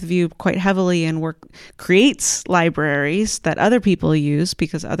works with Vue quite heavily and creates libraries that other people use,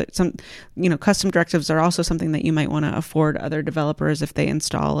 because custom directives are also something that you might want to afford other developers if they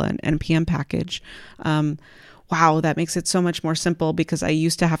install an NPM package. Wow, that makes it so much more simple, because I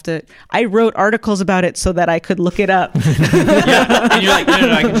wrote articles about it so that I could look it up. Yeah, and you're like,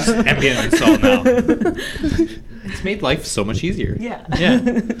 no, I can just npm install now. It's made life so much easier.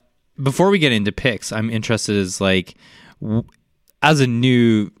 Yeah. Before we get into picks, I'm interested I am a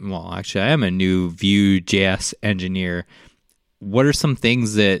new Vue.js engineer. What are some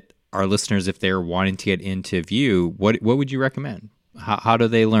things that our listeners, if they're wanting to get into Vue, what would you recommend? How do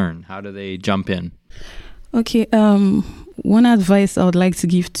they learn? How do they jump in? Okay, one advice I would like to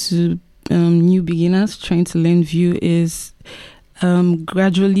give to new beginners trying to learn Vue is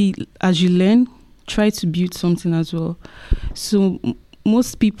gradually, as you learn, try to build something as well. So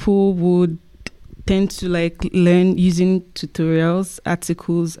most people would tend to learn using tutorials,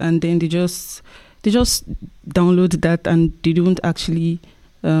 articles, and then they just download that and they don't actually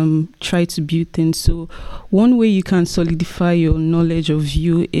try to build things. So one way you can solidify your knowledge of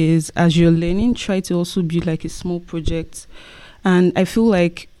Vue is, as you're learning, try to also build a small project. And I feel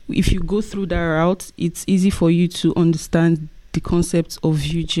like if you go through that route, it's easy for you to understand the concepts of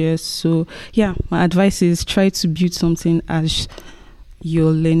Vue.js. So yeah, my advice is try to build something as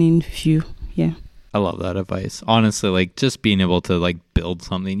you're learning Vue. Yeah. I love that advice. Honestly, just being able to build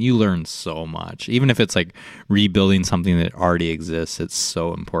something, you learn so much. Even if it's rebuilding something that already exists, it's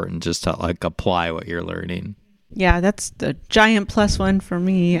so important just to apply what you're learning. Yeah, that's the giant plus one for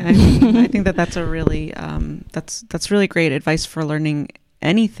me. I think that's a really that's really great advice for learning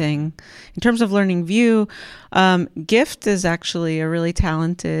anything. In terms of learning Vue, Gift is actually a really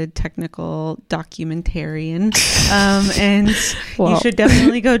talented technical documentarian, and you should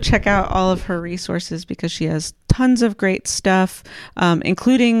definitely go check out all of her resources, because she has tons of great stuff,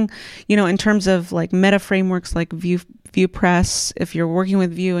 including, in terms of meta frameworks like VuePress. If you're working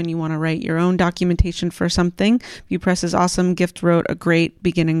with Vue and you want to write your own documentation for something, VuePress is awesome. Gift wrote a great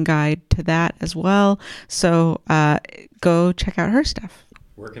beginning guide to that as well. So go check out her stuff.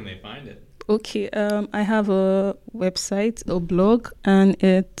 Where can they find it? Okay, I have a website, a blog, and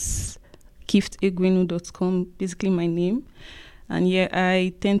it's gifteguenu.com, basically my name. And yeah,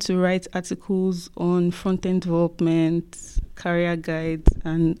 I tend to write articles on front-end development, career guides,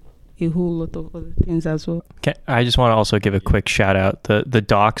 and a whole lot of other things as well. I just want to also give a quick shout out the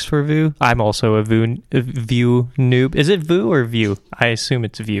docs for Vue. I'm also a Vue noob. Is it Vue or Vue? I assume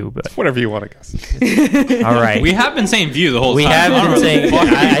it's Vue, but Whatever you want to guess. all right. We have been saying Vue the whole We time. have been saying.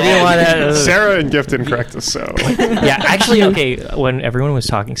 I didn't want to. Sarah and Gift didn't correct us, so Yeah, actually, okay. When everyone was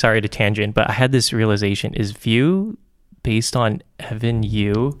talking, sorry to tangent, but I had this realization: is Vue based on Evan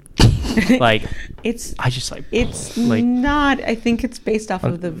You? Like, It's it's not. I think it's based off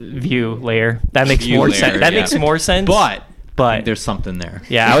of the Vue layer. That makes Vue more layer, sense. That yeah. makes more sense. But But there's something there.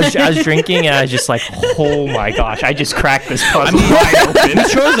 yeah, I was drinking and I was just like, oh my gosh, I just cracked this I puzzle mean,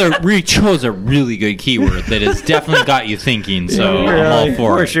 wide open. we chose a really good keyword that has definitely got you thinking. So I'm all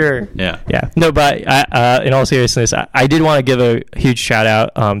for it. sure. Yeah. Yeah. No, but in all seriousness, I did want to give a huge shout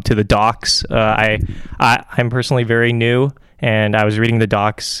out to the docs. I'm personally very new, and I was reading the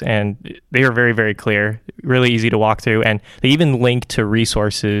docs, and they are very, very clear, really easy to walk through, and they even link to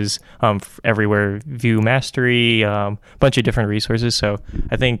resources everywhere, Vue Mastery, bunch of different resources. So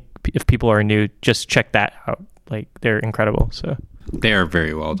I think if people are new, just check that out. Like, they're incredible. So They are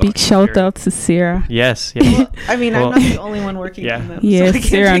very well done. Big shout out to Sarah. yes. Yeah. I mean, Well, I'm not the only one working yeah. on them. Yes, I can't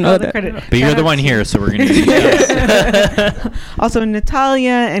Sarah take all and the other- credit. But you're Shout the out one to- here, so we're going to use that. Also,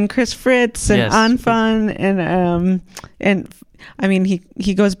 Natalia and Chris Fritz and Yes. Anfan and I mean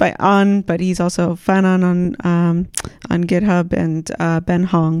he goes by An, but he's also Fanan on GitHub, and Ben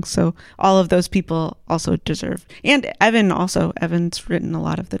Hong. So all of those people also deserve, and Evan also. Evan's written a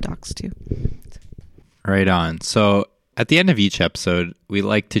lot of the docs too. Right on. So at the end of each episode, we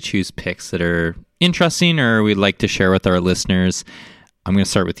like to choose picks that are interesting or we'd like to share with our listeners. I'm going to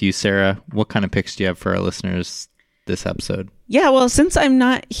start with you, Sarah. What kind of picks do you have for our listeners this episode? Yeah, well, since I'm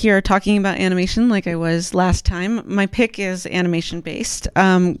not here talking about animation like I was last time, my pick is animation based.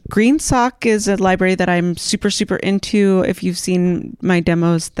 GreenSock is a library that I'm super, super into. If you've seen my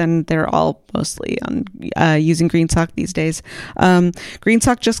demos, then they're all mostly on using GreenSock these days.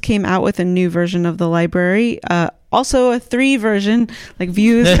 GreenSock just came out with a new version of the library. Also a 3 version, like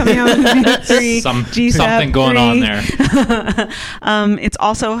Vue is coming out with Vue 3. GSAP Something going 3. on there. It's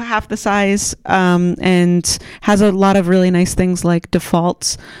also half the size and has a lot of really nice things like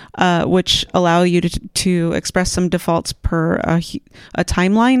defaults, which allow you to express some defaults per a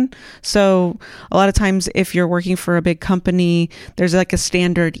timeline. So a lot of times if you're working for a big company, there's like a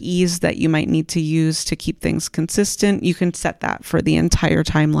standard ease that you might need to use to keep things consistent. You can set that for the entire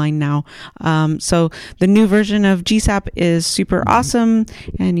timeline now. So the new version of GSAP is super awesome,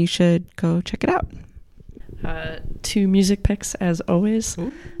 and you should go check it out. 2 music picks as always.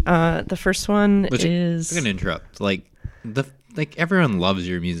 The first one is I'm going to interrupt. Like everyone loves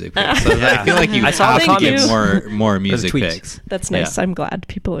your music picks. So I feel like you I saw have the to comments. get more music tweets. picks. that's nice. Yeah. I'm glad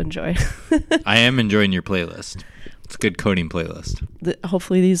people enjoy. I am enjoying your playlist. It's a good coding playlist.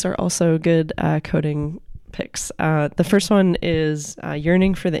 Hopefully these are also good coding picks. The first one is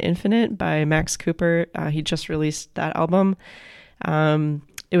Yearning for the Infinite by Max Cooper. He just released that album.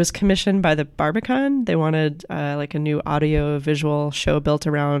 It was commissioned by the Barbican. They wanted like a new audio visual show built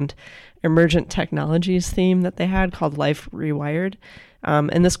around emergent technologies theme that they had called Life Rewired.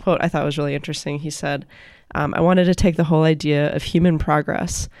 And this quote I thought was really interesting. He said, I wanted to take the whole idea of human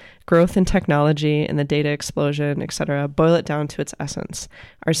progress, growth in technology and the data explosion, etc., boil it down to its essence,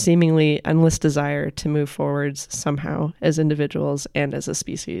 our seemingly endless desire to move forwards somehow as individuals and as a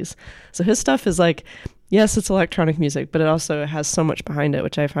species. So his stuff is like, yes, it's electronic music, but it also has so much behind it,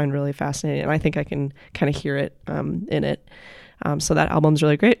 which I find really fascinating. And I think I can kind of hear it in it. So that album's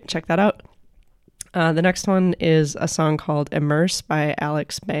really great. Check that out. The next one is a song called Immerse by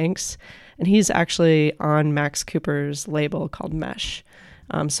Alex Banks. And he's actually on Max Cooper's label called Mesh.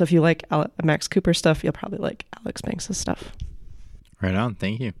 So if you like Max Cooper stuff, you'll probably like Alex Banks' stuff. Right on.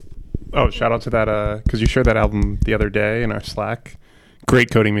 Thank you. Oh, shout out to that because you shared that album the other day in our Slack.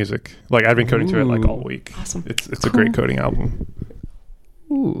 Great coding music. Like I've been coding to it like all week. Awesome. It's a great coding album.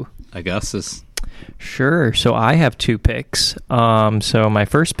 Ooh. Augustus. Sure. So I have 2 picks. So my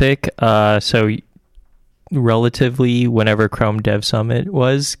first pick, relatively whenever Chrome Dev Summit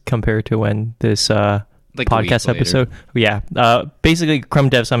was compared to when this Like a podcast week later. episode. Yeah. Basically, Chrome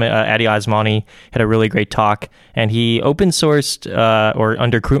Dev Summit, Adi Osmani had a really great talk, and he open sourced or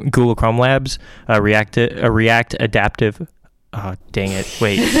under Google Chrome Labs React Adaptive. Oh, dang it.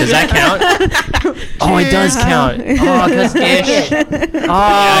 Wait, does that count? Oh, it does count. Oh, because ish. Yeah, Oh, it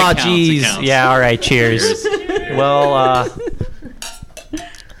counts, it geez. counts. Yeah, all right. Cheers. Well,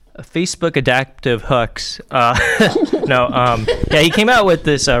 Facebook Adaptive Hooks. Yeah, he came out with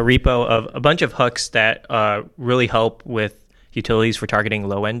this repo of a bunch of hooks that really help with utilities for targeting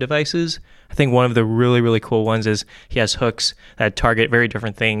low-end devices. I think one of the really, really cool ones is he has hooks that target very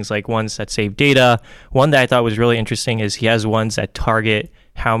different things, like ones that save data. One that I thought was really interesting is he has ones that target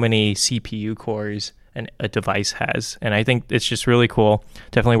how many CPU cores a device has. And I think it's just really cool.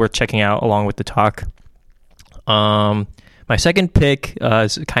 Definitely worth checking out along with the talk. My second pick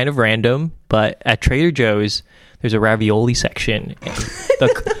is kind of random, but at Trader Joe's, there's a ravioli section. I'm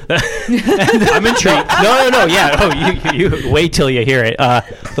intrigued. No. Yeah. Oh, you wait till you hear it.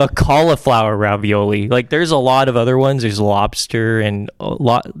 The cauliflower ravioli. Like, there's a lot of other ones. There's lobster and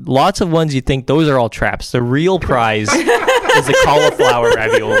lots of ones you think those are all traps. The real prize is the cauliflower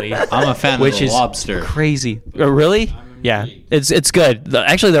ravioli. I'm a fan which of the is lobster. Crazy. Really? Yeah, it's good.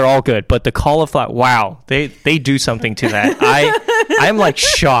 Actually, they're all good, but the cauliflower, wow, they do something to that. I'm like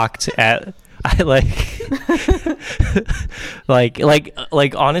shocked at. I like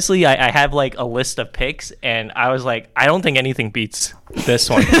honestly, I have like a list of picks, and I was like, I don't think anything beats this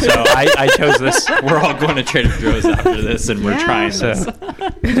one, so I chose this. We're all going to Trader Joe's after this, and we're trying this.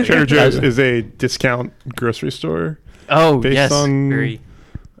 Trader Joe's is a discount grocery store. Oh, based yes, on,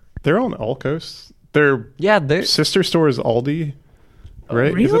 they're on All Coast. Their sister store is Aldi,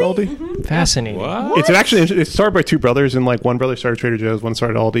 right? Really? Is it Aldi? Fascinating. What? It's actually it's started by two brothers, and like one brother started Trader Joe's, one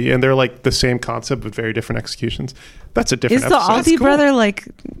started Aldi, and they're like the same concept with very different executions. That's a different. Is the episode. Aldi brother like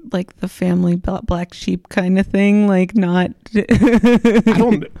the family black sheep kind of thing? Like not.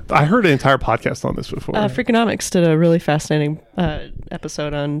 I heard an entire podcast on this before. Freakonomics did a really fascinating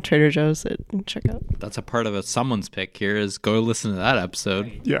episode on Trader Joe's that you can check out. That's a part of someone's pick here is go listen to that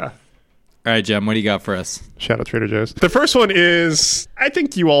episode. Yeah. All right, Jem, what do you got for us? Shout out Trader Joe's. The first one is, I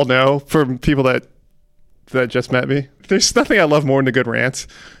think you all know from people that just met me. There's nothing I love more than a good rant.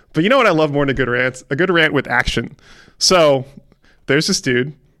 But you know what I love more than a good rant? A good rant with action. So there's this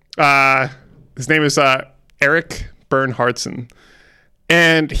dude. His name is Eric Bernhardsen.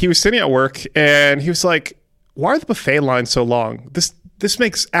 And he was sitting at work and he was like, why are the buffet lines so long? This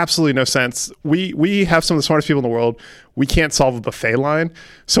makes absolutely no sense. We have some of the smartest people in the world. We can't solve a buffet line.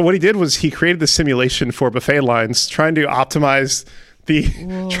 So what he did was he created the simulation for buffet lines, trying to optimize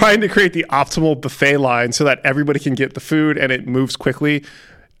trying to create the optimal buffet line so that everybody can get the food and it moves quickly.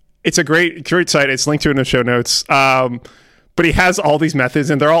 It's a great site. It's linked to in the show notes. But he has all these methods,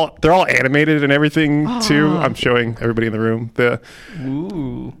 and they're all animated and everything too. I'm showing everybody in the room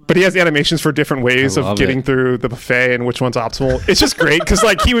but he has the animations for different ways of getting through the buffet and which one's optimal. It's just great because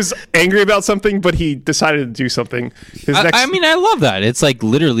like he was angry about something, but he decided to do something. I love that. It's like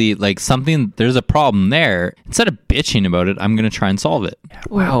literally like something. There's a problem there. Instead of bitching about it, I'm gonna try and solve it.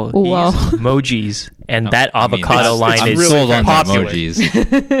 Wow. Oh, wow. Emojis and that avocado line I'm is really sold on popular.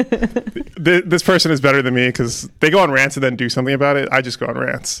 emojis. This person is better than me because they go on rants and then do something about it. I just go on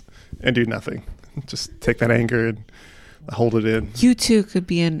rants and do nothing. Just take that anger and hold it in. You too could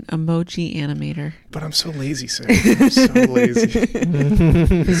be an emoji animator. But I'm so lazy, Sarah. I'm so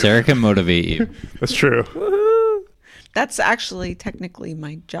lazy. Sarah can motivate you. That's true. Woohoo! That's actually technically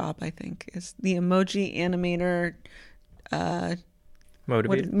my job, I think, is the emoji animator,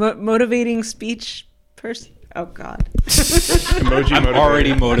 motivating speech person. Oh, God. Emoji I'm motivated.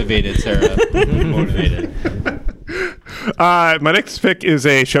 already motivated, Sarah. Motivated. My next pick is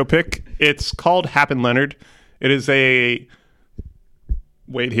a show pick. It's called Happen Leonard. It is a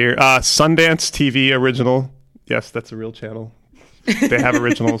Sundance TV original. Yes, that's a real channel. They have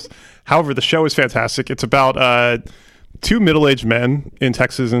originals. However, the show is fantastic. It's about two middle-aged men in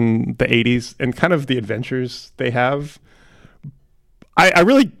Texas in the 80s and kind of the adventures they have. I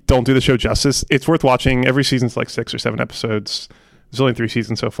really don't do the show justice. It's worth watching. Every season's like 6 or 7 episodes. There's only 3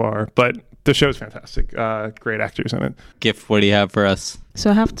 seasons so far, but the show is fantastic. Great actors in it. Gift, what do you have for us?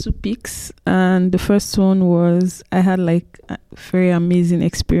 So I have 2 picks, and the first one was I had like a very amazing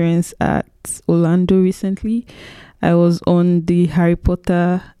experience at Orlando recently. I was on the Harry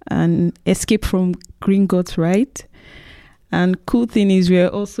Potter and Escape from Gringotts ride, and cool thing is we're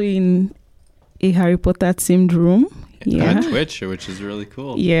also in a Harry Potter themed room. Yeah. On Twitch, which is really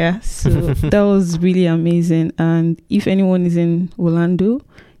cool. Yeah, so that was really amazing. And if anyone is in Orlando,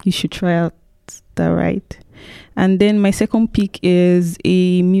 you should try out that ride. And then my second pick is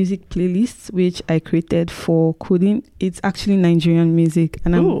a music playlist which I created for coding. It's actually Nigerian music,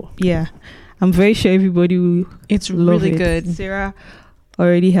 and I'm very sure everybody will. It's love really it. good. Sarah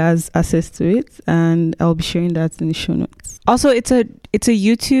already has access to it, and I'll be sharing that in the show notes. Also, it's a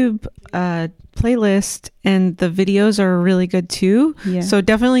YouTube playlist, and the videos are really good too. Yeah. So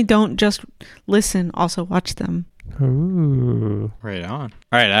definitely don't just listen, also watch them. Ooh. Right on.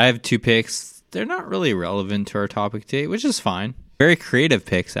 All right, I have 2 picks. They're not really relevant to our topic today, which is fine. Very creative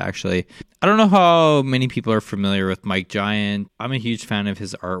picks, actually. I don't know how many people are familiar with Mike Giant. I'm a huge fan of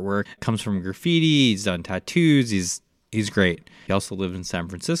his artwork. Comes from graffiti. He's done tattoos. He's great. He also lived in San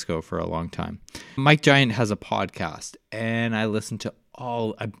Francisco for a long time. Mike Giant has a podcast, and I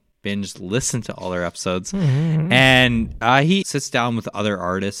binge listen to all their episodes. And he sits down with other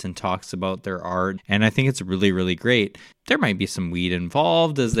artists and talks about their art, and I think it's really, really great. There might be some weed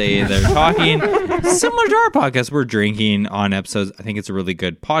involved as they're talking. Similar to our podcast, we're drinking on episodes. I think it's a really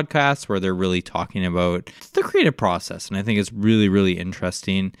good podcast where they're really talking about the creative process, and I think it's really, really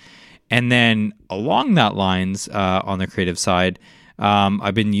interesting. And then along that lines, on the creative side,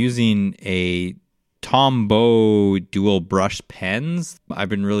 I've been using a Tombow dual brush pens. I've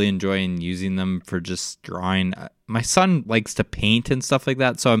been really enjoying using them for just drawing. My son likes to paint and stuff like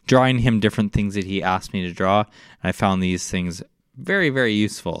that, so I'm drawing him different things that he asked me to draw. And I found these things very, very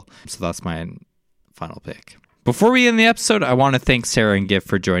useful. So that's my final pick. Before we end the episode, I want to thank Sarah and Gift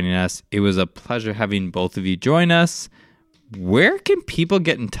for joining us. It was a pleasure having both of you join us. Where can people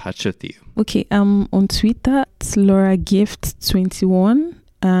get in touch with you? Okay, I'm on Twitter. It's LauraGift21.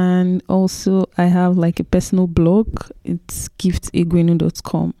 And also I have like a personal blog. It's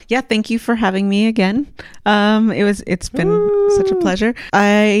gifteguenu.com. Yeah, thank you for having me again. It's been such a pleasure.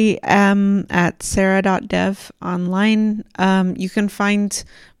 I am at sarah.dev online. You can find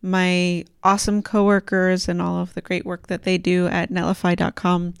my awesome coworkers and all of the great work that they do at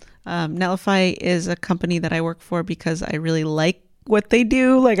Netlify.com. Netlify is a company that I work for because I really like what they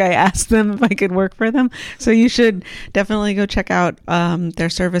do. Like, I asked them if I could work for them. So you should definitely go check out their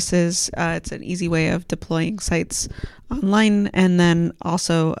services. It's an easy way of deploying sites online. And then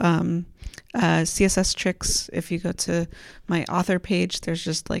also CSS tricks. If you go to my author page, there's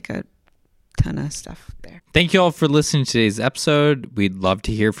just like a ton of stuff there. Thank you all for listening to today's episode. We'd love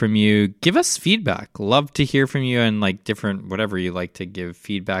to hear from you. Give us feedback. Love to hear from you and like different, whatever you like to give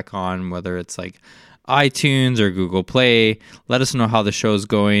feedback on, whether it's like iTunes or Google Play. Let us know how the show's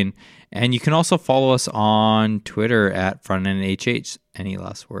going. And you can also follow us on Twitter at FrontEndHH. Any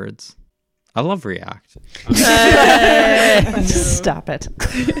last words? I love React. Stop it.